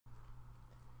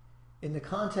In the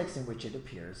context in which it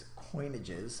appears,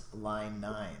 coinages, line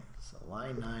 9. So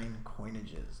line 9,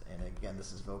 coinages. And again,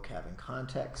 this is vocab in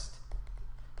context.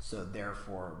 So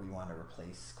therefore, we want to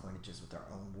replace coinages with our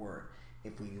own word.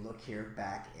 If we look here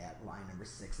back at line number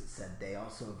 6, it said they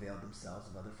also availed themselves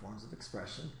of other forms of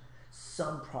expression,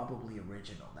 some probably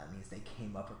original. That means they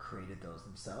came up or created those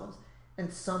themselves,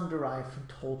 and some derived from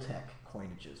Toltec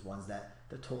coinages, ones that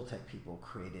the Toltec people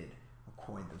created or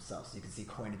coined themselves. So you can see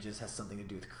coinages has something to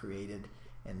do with created.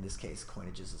 In this case,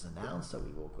 coinages is a noun, so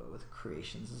we will go with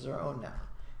creations as our own noun.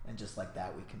 And just like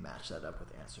that, we can match that up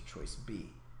with answer choice B.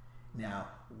 Now,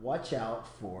 watch out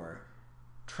for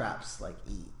traps like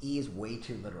E. E is way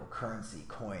too literal. Currency,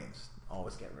 coins,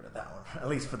 always get rid of that one, at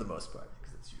least for the most part,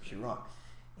 because it's usually wrong.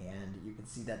 And you can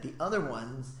see that the other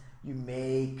ones, you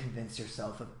may convince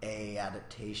yourself of A,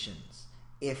 adaptations,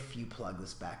 if you plug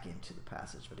this back into the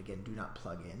passage. But again, do not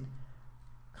plug in.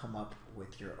 Come up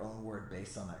with your own word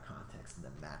based on that context and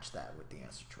then match that with the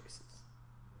answer choice.